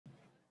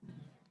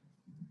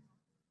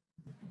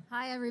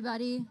Hi,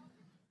 everybody.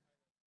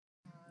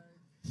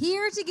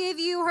 Here to give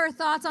you her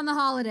thoughts on the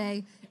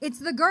holiday. It's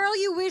the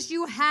girl you wish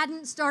you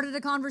hadn't started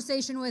a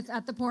conversation with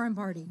at the Purim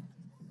party.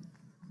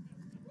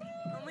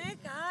 Oh my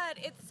God,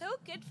 it's so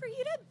good for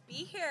you to be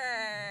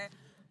here.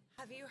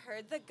 Have you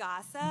heard the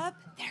gossip?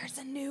 There's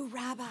a new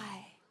rabbi.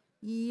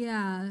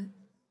 Yeah,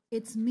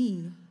 it's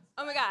me.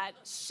 Oh my God,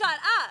 shut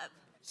up.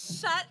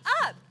 Shut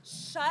up.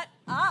 Shut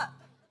up.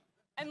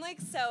 I'm like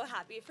so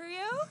happy for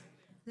you.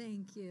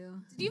 Thank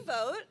you. Did you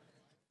vote?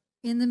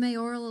 In the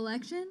mayoral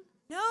election?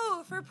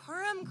 No, for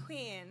Purim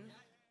Queen.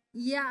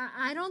 Yeah,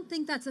 I don't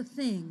think that's a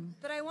thing.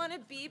 But I want to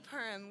be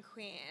Purim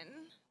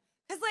Queen.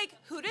 Because, like,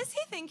 who does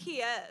he think he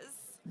is?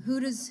 Who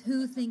does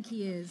who think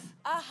he is?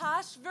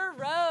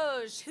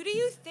 Ahashverosh. Who do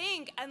you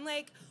think? And,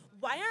 like,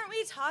 why aren't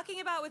we talking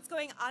about what's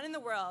going on in the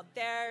world?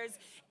 There's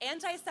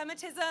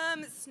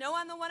anti-Semitism, snow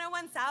on the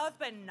 101 South,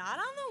 but not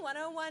on the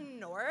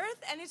 101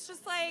 North. And it's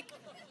just like,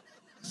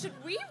 should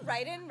we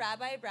write in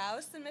Rabbi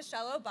Brous and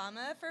Michelle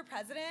Obama for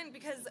president?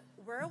 Because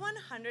we're a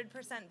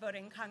 100%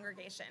 voting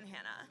congregation,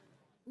 Hannah.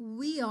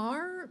 We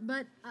are,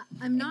 but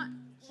I'm not.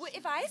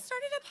 If I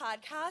started a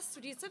podcast,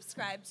 would you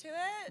subscribe to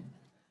it?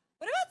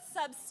 What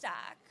about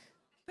Substack?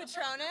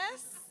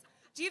 Patronus?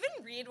 Do you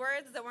even read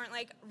words that weren't,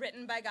 like,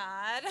 written by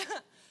God?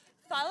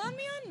 Follow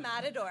me on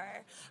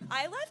Matador.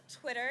 I left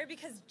Twitter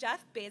because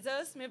Jeff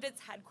Bezos moved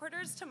its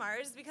headquarters to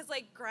Mars because,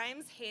 like,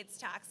 Grimes hates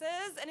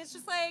taxes, and it's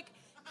just like,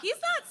 he's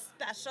not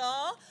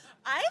special.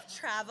 I've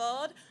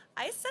traveled.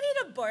 I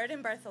studied abroad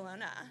in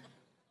Barcelona.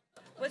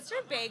 What's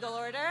your bagel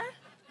order?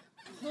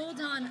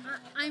 Hold on,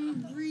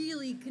 I'm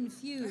really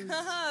confused.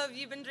 Have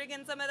you been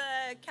drinking some of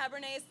the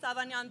Cabernet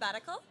Sauvignon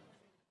Batical?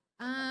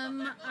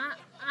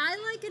 I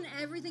like an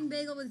everything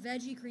bagel with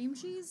veggie cream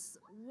cheese.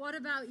 What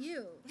about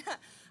you?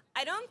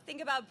 I don't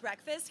think about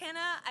breakfast,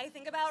 Hannah. I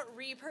think about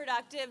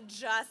reproductive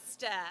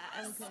justice.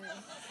 Okay.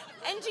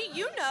 And do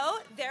you know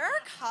there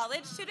are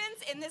college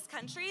students in this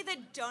country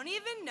that don't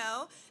even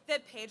know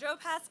that Pedro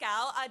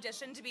Pascal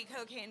auditioned to be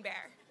Cocaine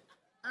Bear?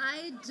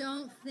 I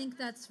don't think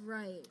that's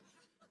right.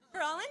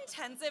 For all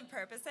intensive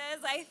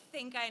purposes, I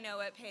think I know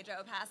what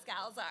Pedro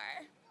Pascals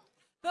are.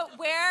 But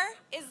where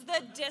is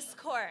the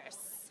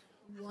discourse?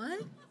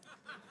 What?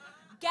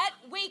 Get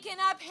waken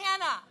up,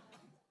 Hannah.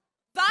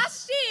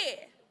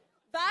 Vashti!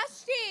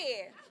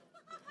 Vashti!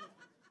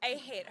 I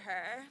hate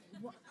her.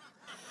 What?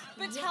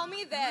 But tell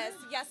me this,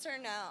 yes or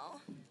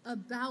no?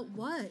 About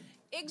what?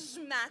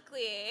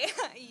 Exactly.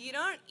 You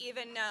don't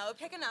even know.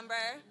 Pick a number.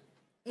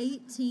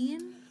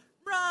 18?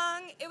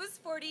 Wrong. It was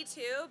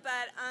 42,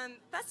 but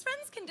best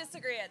friends can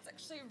disagree. It's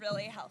actually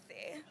really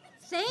healthy.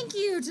 Thank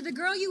you to the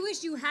girl you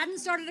wish you hadn't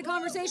started a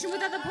conversation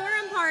with at the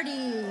Purim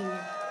party.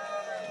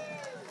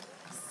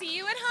 See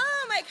you at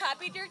home. I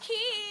copied your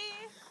key.